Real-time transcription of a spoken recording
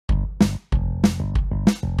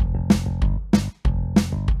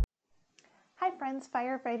friends,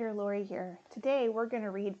 Firefighter Lauri here. Today we're going to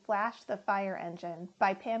read Flash the Fire Engine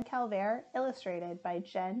by Pam Calvert, illustrated by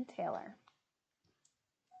Jen Taylor.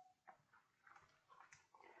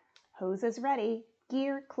 Hoses ready,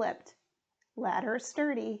 gear clipped, ladder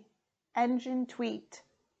sturdy, engine tweaked.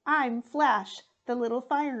 I'm Flash, the little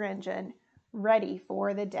fire engine, ready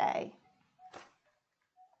for the day.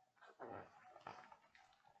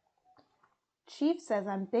 Chief says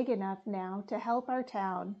I'm big enough now to help our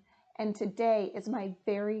town, and today is my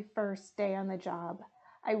very first day on the job.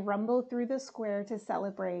 I rumble through the square to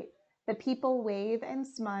celebrate. The people wave and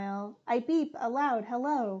smile. I beep a loud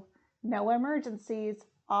hello. No emergencies,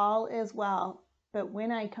 all is well. But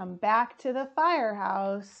when I come back to the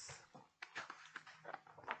firehouse,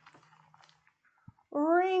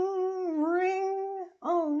 ring, ring,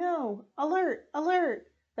 oh no, alert, alert.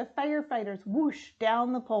 The firefighters whoosh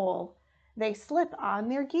down the pole. They slip on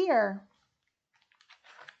their gear.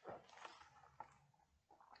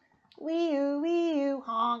 Wee-oo,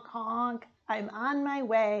 honk, honk. I'm on my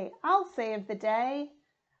way. I'll save the day.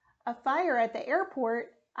 A fire at the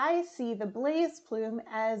airport. I see the blaze plume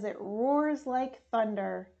as it roars like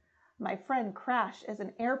thunder. My friend Crash is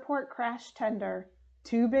an airport crash tender.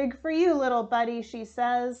 Too big for you, little buddy, she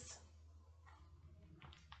says.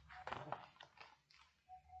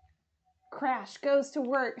 Crash goes to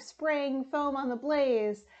work, spraying foam on the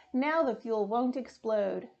blaze. Now the fuel won't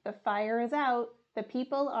explode. The fire is out. The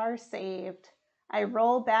people are saved. I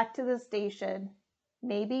roll back to the station.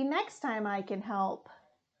 Maybe next time I can help.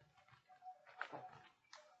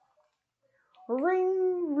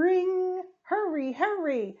 Ring, ring, hurry,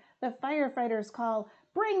 hurry. The firefighters call,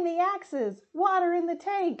 bring the axes, water in the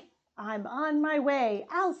tank. I'm on my way.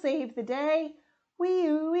 I'll save the day.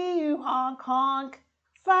 Wee-oo, honk, honk.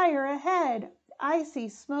 Fire ahead. I see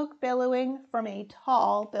smoke billowing from a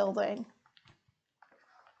tall building.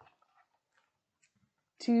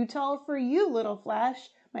 Too tall for you, little Flash,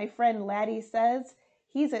 my friend Laddie says.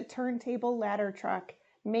 He's a turntable ladder truck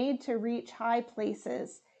made to reach high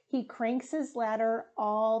places. He cranks his ladder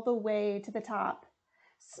all the way to the top.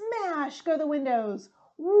 Smash go the windows.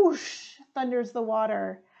 Whoosh thunders the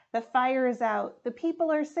water. The fire is out. The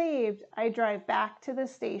people are saved. I drive back to the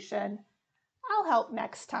station. I'll help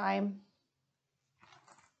next time.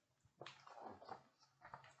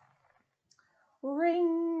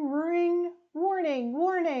 Ring, ring, warning,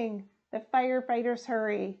 warning. The firefighters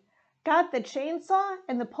hurry. Got the chainsaw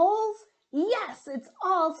and the poles? Yes, it's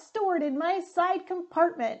all stored in my side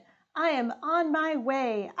compartment. I am on my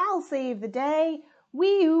way. I'll save the day.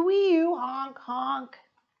 Wee-oo, honk, honk.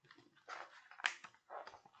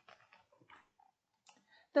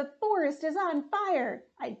 The forest is on fire.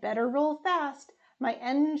 I'd better roll fast. My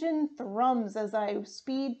engine thrums as I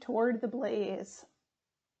speed toward the blaze.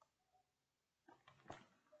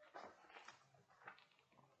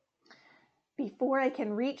 Before I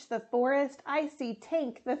can reach the forest, I see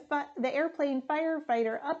Tank, the airplane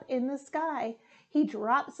firefighter, up in the sky. He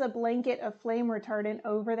drops a blanket of flame retardant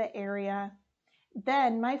over the area.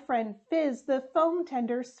 Then my friend Fizz, the foam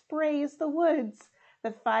tender, sprays the woods.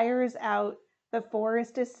 The fire is out. The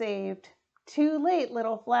forest is saved. Too late,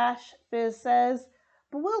 little Flash, Fizz says,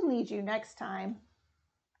 but we'll need you next time.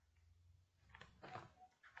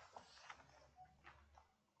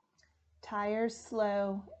 Tires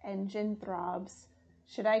slow, engine throbs.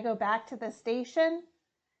 Should I go back to the station?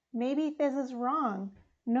 Maybe Fizz is wrong.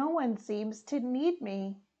 No one seems to need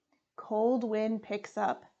me. Cold wind picks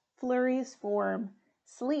up. Flurries form.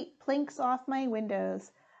 Sleet plinks off my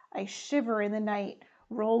windows. I shiver in the night,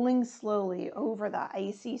 rolling slowly over the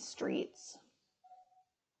icy streets.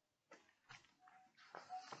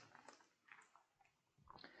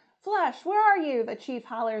 Flash, where are you? The chief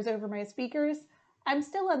hollers over my speakers. I'm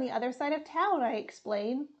still on the other side of town, I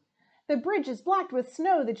explain. The bridge is blocked with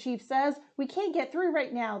snow, the chief says. We can't get through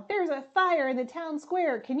right now. There's a fire in the town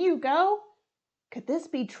square. Can you go? Could this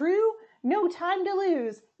be true? No time to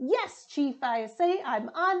lose. Yes, chief, I say. I'm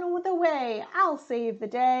on the way. I'll save the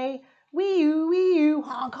day. Wee-oo,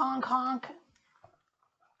 honk, honk, honk.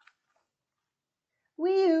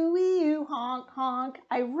 Wee-oo, honk, honk.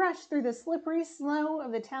 I rush through the slippery snow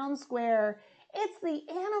of the town square. It's the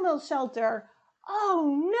animal shelter.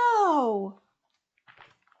 Oh no!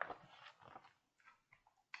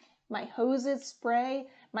 My hoses spray,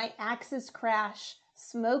 my axes crash,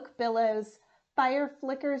 smoke billows, fire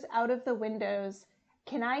flickers out of the windows.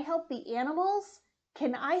 Can I help the animals?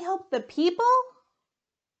 Can I help the people?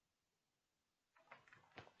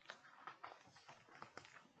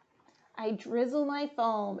 I drizzle my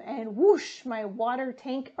foam and whoosh, my water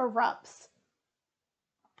tank erupts.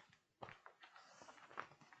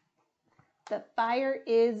 The fire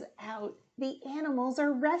is out. The animals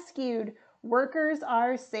are rescued. Workers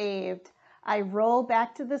are saved. I roll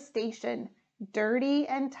back to the station, dirty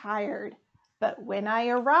and tired. But when I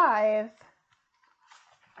arrive,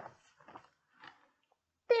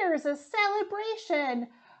 there's a celebration.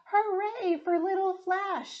 Hooray for little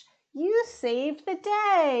Flash. You saved the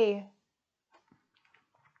day.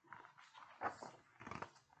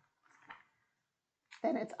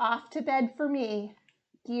 Then it's off to bed for me.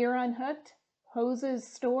 Gear unhooked, hoses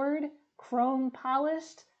stored, chrome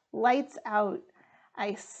polished, lights out.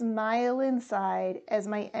 I smile inside as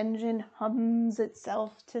my engine hums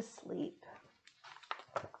itself to sleep.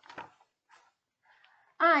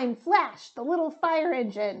 I'm Flash, the little fire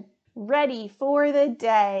engine, ready for the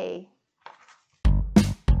day.